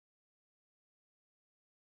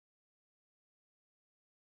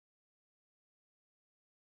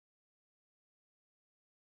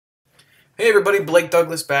Hey everybody, Blake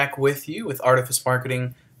Douglas back with you with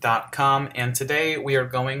artificemarketing.com, and today we are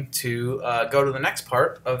going to go to the next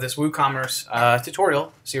part of this WooCommerce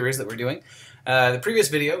tutorial series that we're doing. The previous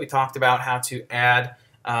video we talked about how to add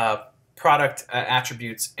product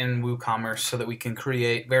attributes in WooCommerce so that we can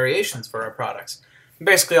create variations for our products.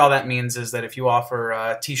 Basically all that means is that if you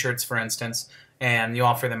offer t-shirts, for instance, and you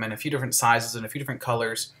offer them in a few different sizes and a few different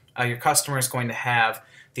colors, your customer is going to have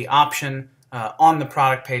the option on the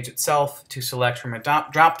product page itself to select from a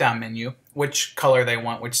drop-down menu which color they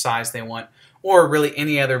want, which size they want, or really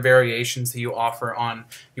any other variations that you offer on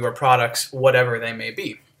your products, whatever they may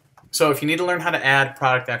be. So if you need to learn how to add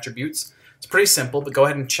product attributes, it's pretty simple, but go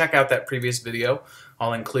ahead and check out that previous video.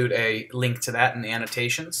 I'll include a link to that in the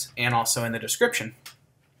annotations and also in the description.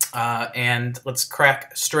 And let's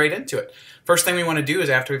crack straight into it. First thing we want to do is,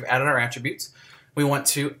 after we've added our attributes, we want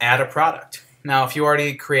to add a product. Now, if you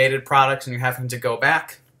already created products and you're having to go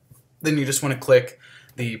back, then you just want to click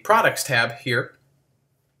the Products tab here.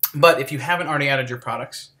 But if you haven't already added your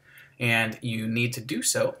products and you need to do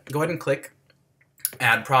so, go ahead and click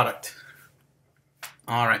Add Product.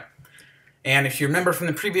 All right. And if you remember from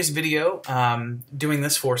the previous video, doing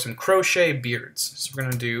this for some crochet beards. So we're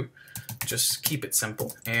going to do, just keep it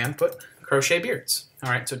simple and put crochet beards.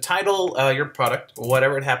 All right, so title your product,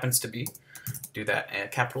 whatever it happens to be. Do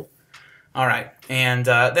that capital. All right, and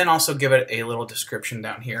then also give it a little description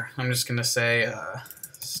down here. I'm just going to say,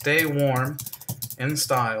 stay warm in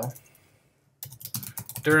style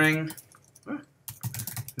during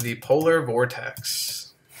the polar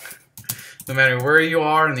vortex. No matter where you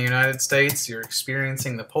are in the United States, you're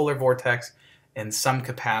experiencing the polar vortex in some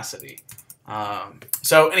capacity.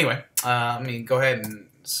 So anyway, let me go ahead and,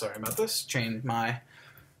 sorry about this, change my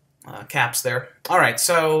caps there. All right,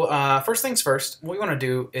 so first things first, what we want to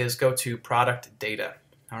do is go to product data.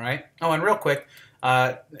 All right. Oh, and real quick,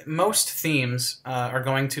 most themes are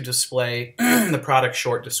going to display the product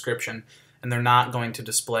short description, and they're not going to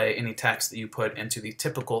display any text that you put into the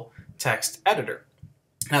typical text editor.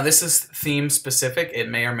 Now, this is theme specific. It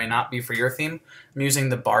may or may not be for your theme. I'm using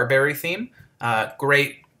the Barberry theme.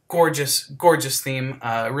 Great, gorgeous, gorgeous theme.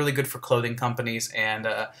 Really good for clothing companies and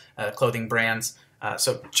clothing brands.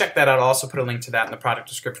 So check that out. I'll also put a link to that in the product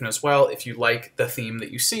description as well if you like the theme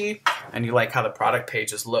that you see and you like how the product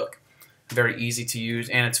pages look. Very easy to use,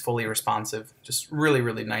 and it's fully responsive. Just really,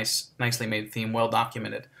 really nicely made theme, well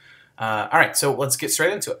documented. All right, so let's get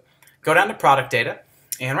straight into it. Go down to product data,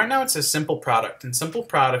 and right now it says simple product. And simple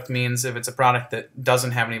product means if it's a product that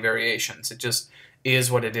doesn't have any variations, it just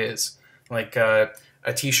is what it is. Like a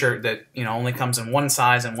t-shirt that only comes in one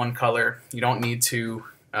size and one color. You don't need to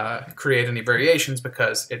create any variations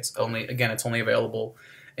because it's only available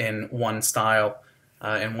in one style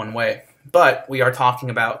in one way. But we are talking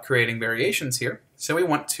about creating variations here, so we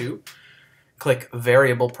want to click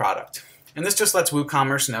variable product. And this just lets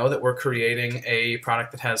WooCommerce know that we're creating a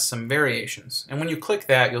product that has some variations. And when you click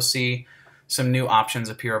that, you'll see some new options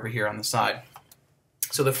appear over here on the side.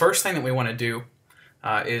 So the first thing that we want to do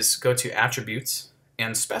is go to attributes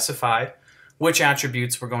and specify which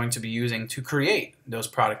attributes we're going to be using to create those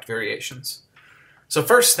product variations. So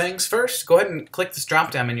first things first, go ahead and click this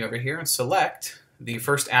drop-down menu over here and select the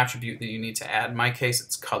first attribute that you need to add. In my case,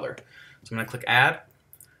 it's color. So I'm going to click Add,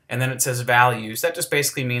 and then it says Values. That just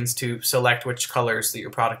basically means to select which colors that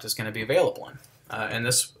your product is going to be available in. And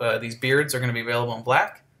these beards are going to be available in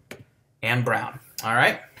black and brown. All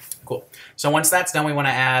right, cool. So once that's done, we want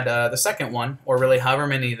to add the second one, or really however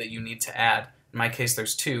many that you need to add. In my case,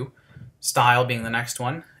 there's 2. Style being the next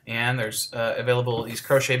one, and there's these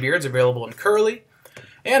crochet beards available in curly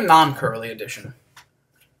and non-curly edition.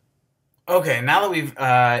 Okay, now that we've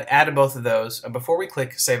added both of those, before we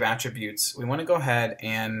click Save Attributes, we want to go ahead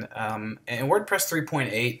and in WordPress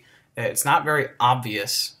 3.8, it's not very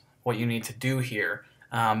obvious what you need to do here,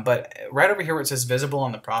 but right over here where it says Visible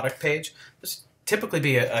on the product page, this typically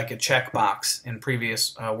be like a checkbox in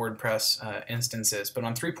previous WordPress instances, but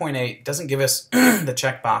on 3.8 it doesn't give us the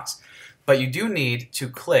checkbox. But you do need to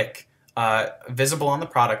click Visible on the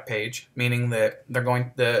product page, meaning that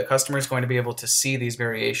the customer is going to be able to see these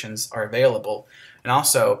variations are available. And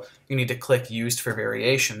also, you need to click Used for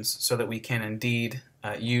Variations so that we can indeed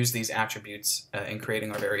use these attributes in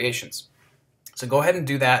creating our variations. So go ahead and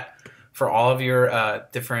do that for all of your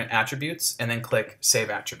different attributes, and then click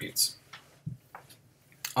Save Attributes.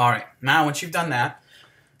 All right, now once you've done that,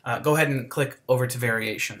 go ahead and click over to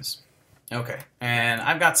Variations. Okay, and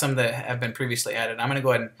I've got some that have been previously added. I'm going to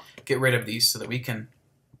go ahead and get rid of these so that we can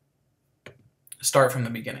start from the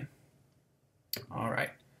beginning. All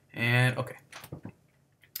right, and okay.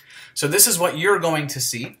 So this is what you're going to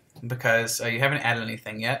see because you haven't added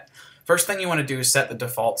anything yet. First thing you want to do is set the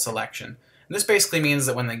default selection. And this basically means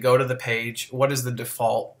that when they go to the page, what is the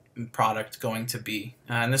default product going to be?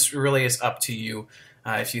 And this really is up to you.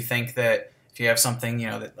 If you think that if you have something,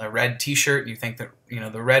 a red t-shirt, you think that,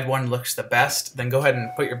 the red one looks the best, then go ahead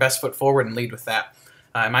and put your best foot forward and lead with that.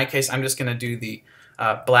 In my case, I'm just going to do the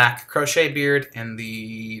black crochet beard in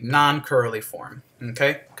the non-curly form,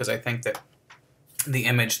 okay? Because I think that the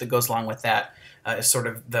image that goes along with that is sort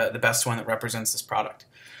of the best one that represents this product.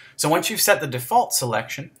 So once you've set the default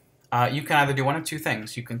selection, you can either do one of two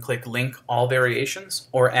things. You can click Link All Variations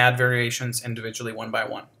or add variations individually one by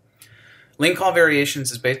one. Link All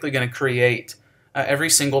Variations is basically going to create every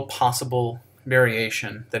single possible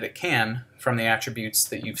variation that it can from the attributes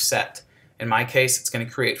that you've set. In my case, it's going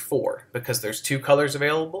to create 4 because there's 2 colors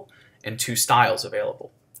available and 2 styles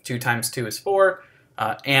available. 2 times 2 is 4,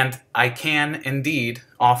 and I can indeed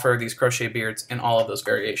offer these crochet beards in all of those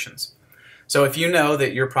variations. So if you know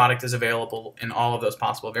that your product is available in all of those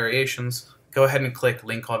possible variations, go ahead and click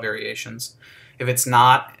Link All Variations. If it's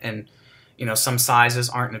not, and some sizes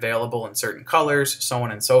aren't available in certain colors, so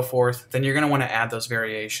on and so forth, then you're going to want to add those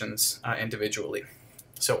variations individually.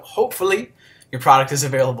 So hopefully your product is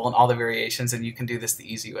available in all the variations and you can do this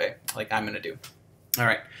the easy way, like I'm going to do. All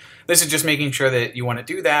right, this is just making sure that you want to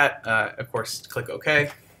do that. Of course, click OK.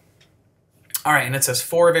 All right, and it says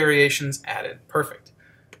 4 variations added. Perfect.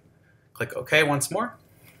 Click OK once more,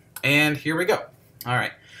 and here we go. All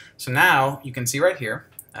right, so now you can see right here,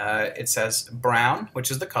 it says brown, which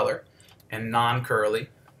is the color, and non-curly.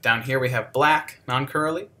 Down here we have black,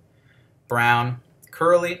 non-curly, brown,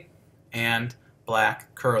 curly, and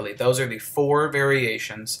black, curly. Those are the 4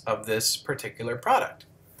 variations of this particular product.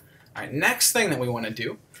 All right, next thing that we want to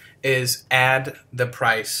do is add the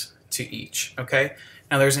price to each, okay?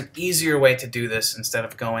 Now there's an easier way to do this instead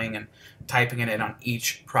of going and typing it in on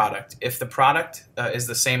each product. If the product is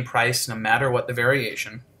the same price no matter what the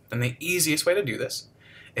variation, then the easiest way to do this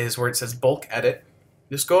is where it says bulk edit.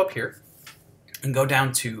 Just go up here and go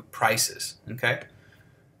down to prices, okay?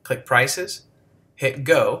 Click prices, hit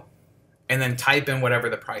go, and then type in whatever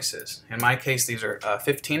the price is. In my case, these are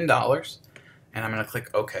 $15, and I'm going to click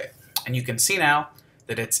OK. And you can see now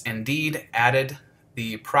that it's indeed added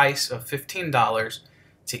the price of $15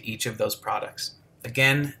 to each of those products.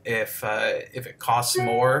 Again, if it costs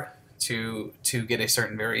more to get a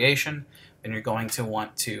certain variation, then you're going to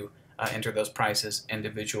want to enter those prices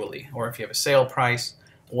individually, or if you have a sale price,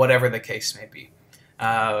 whatever the case may be.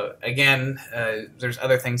 Again, there's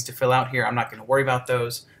other things to fill out here. I'm not going to worry about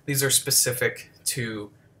those. These are specific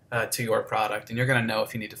to your product, and you're going to know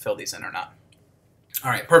if you need to fill these in or not.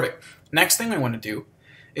 All right, perfect. Next thing we want to do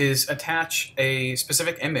is attach a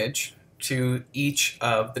specific image to each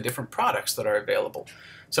of the different products that are available,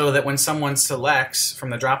 so that when someone selects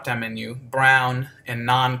from the drop-down menu brown and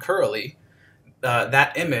non-curly,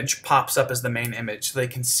 that image pops up as the main image so they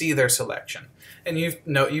can see their selection. And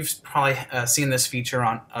you've probably seen this feature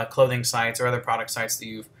on clothing sites or other product sites that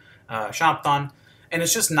you've shopped on. And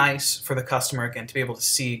it's just nice for the customer, again, to be able to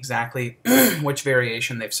see exactly which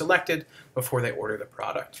variation they've selected before they order the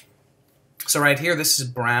product. So right here, this is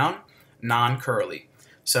brown, non-curly.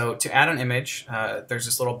 So to add an image, there's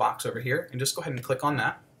this little box over here, and just go ahead and click on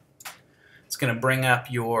that. It's going to bring up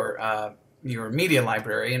your media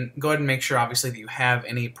library, and go ahead and make sure, obviously, that you have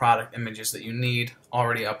any product images that you need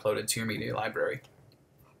already uploaded to your media library.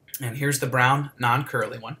 And here's the brown,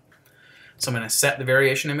 non-curly one. So I'm going to set the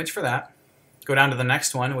variation image for that. Go down to the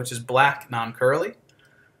next one, which is black, non-curly.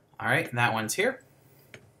 All right, that one's here.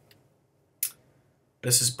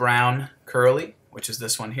 This is brown, curly, which is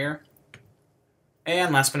this one here.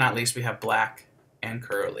 And last but not least, we have black and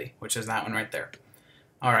curly, which is that one right there.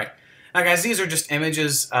 All right. Now, guys, these are just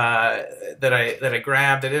images that I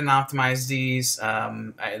grabbed. I didn't optimize these.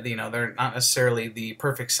 They're not necessarily the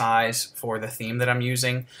perfect size for the theme that I'm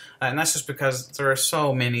using, and that's just because there are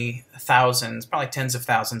so many thousands, probably tens of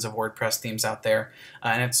thousands of WordPress themes out there,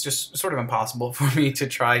 and it's just sort of impossible for me to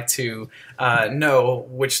try to know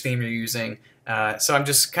which theme you're using. So I'm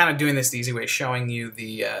just kind of doing this the easy way, showing you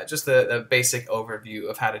just the basic overview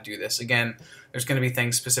of how to do this. Again, there's going to be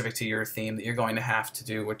things specific to your theme that you're going to have to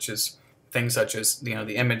do, which is things such as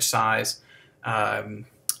the image size,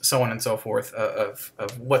 so on and so forth, of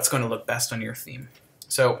what's going to look best on your theme.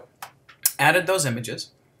 So added those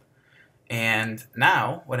images, and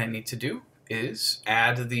now what I need to do is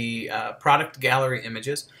add the product gallery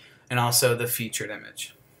images and also the featured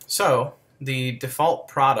image. So the default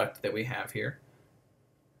product that we have here,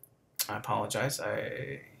 I apologize,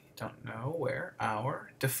 I don't know where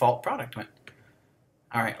our default product went.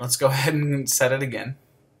 All right, let's go ahead and set it again.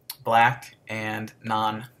 Black and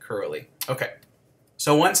non-curly. Okay,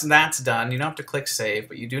 So once that's done, you don't have to click save,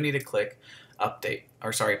 but you do need to click update,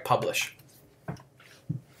 or sorry, publish.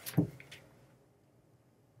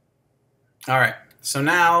 All right, so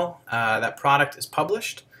now that product is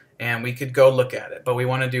published, and we could go look at it. But we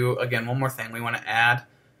want to do, again, one more thing. We want to add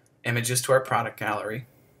images to our product gallery.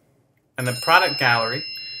 And the product gallery,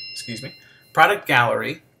 product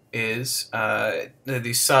gallery is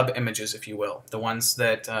the sub-images, if you will. The ones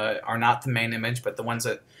that are not the main image, but the ones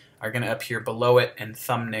that are going to appear below it in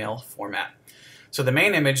thumbnail format. So the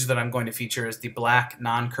main image that I'm going to feature is the black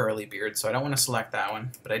non-curly beard, so I don't want to select that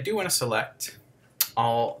one, but I do want to select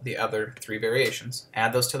all the other 3 variations,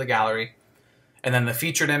 add those to the gallery, and then the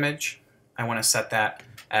featured image, I want to set that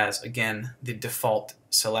as, again, the default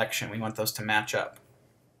selection. We want those to match up.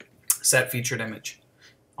 Set featured image.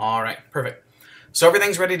 All right, perfect. So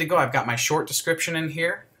everything's ready to go. I've got my short description in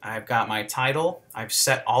here. I've got my title. I've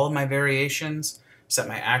set all of my variations, set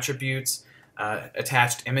my attributes,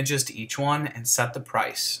 attached images to each one, and set the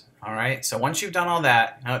price. All right, so once you've done all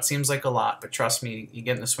that, I know it seems like a lot, but trust me, you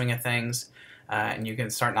get in the swing of things, and you can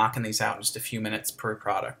start knocking these out in just a few minutes per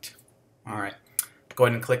product. All right, go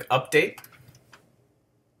ahead and click update.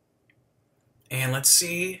 And let's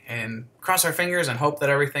see, and cross our fingers and hope that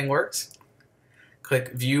everything works.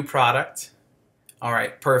 Click view product. All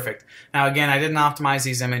right, perfect. Now again, I didn't optimize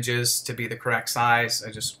these images to be the correct size.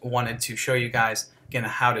 I just wanted to show you guys, again,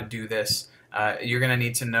 how to do this. You're gonna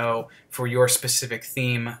need to know for your specific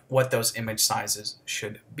theme what those image sizes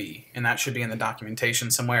should be. And that should be in the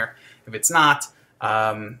documentation somewhere. If it's not,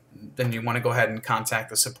 then you wanna go ahead and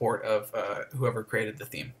contact the support of whoever created the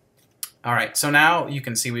theme. All right, so now you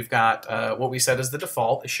can see we've got what we said is the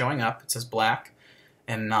default is showing up. It says black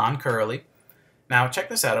and non-curly. Now check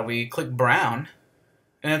this out. If we click brown,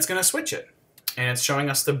 and it's going to switch it. And it's showing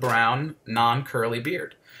us the brown non-curly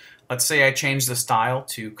beard. Let's say I change the style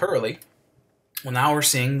to curly. Well, now we're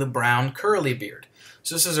seeing the brown curly beard.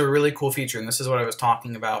 So this is a really cool feature, and this is what I was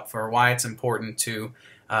talking about for why it's important to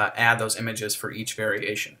add those images for each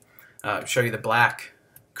variation. Show you the black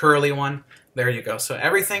curly one. There you go. So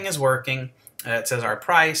everything is working. It says our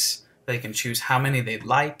price. They can choose how many they'd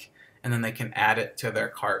like, and then they can add it to their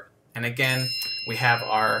cart. And again, we have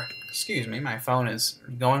our, excuse me, my phone is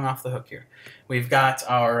going off the hook here. We've got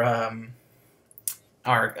our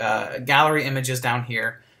gallery images down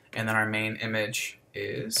here, and then our main image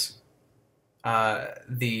is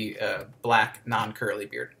the black non-curly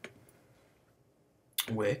beard,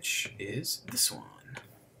 which is this one.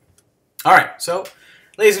 All right, so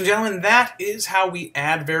ladies and gentlemen, that is how we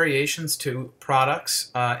add variations to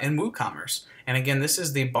products in WooCommerce. And again, this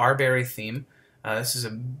is the Barberry theme. This is a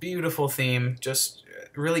beautiful theme, just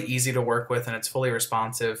really easy to work with, and it's fully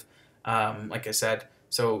responsive, like I said.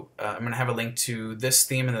 So I'm going to have a link to this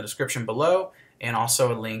theme in the description below, and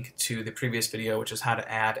also a link to the previous video, which is how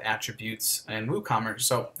to add attributes in WooCommerce.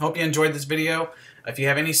 So hope you enjoyed this video. If you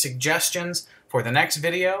have any suggestions for the next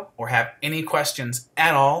video, or have any questions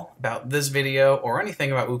at all about this video or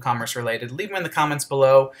anything about WooCommerce related, leave them in the comments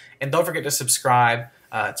below, and don't forget to subscribe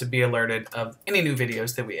to be alerted of any new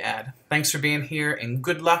videos that we add. Thanks for being here, and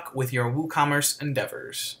good luck with your WooCommerce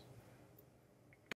endeavors.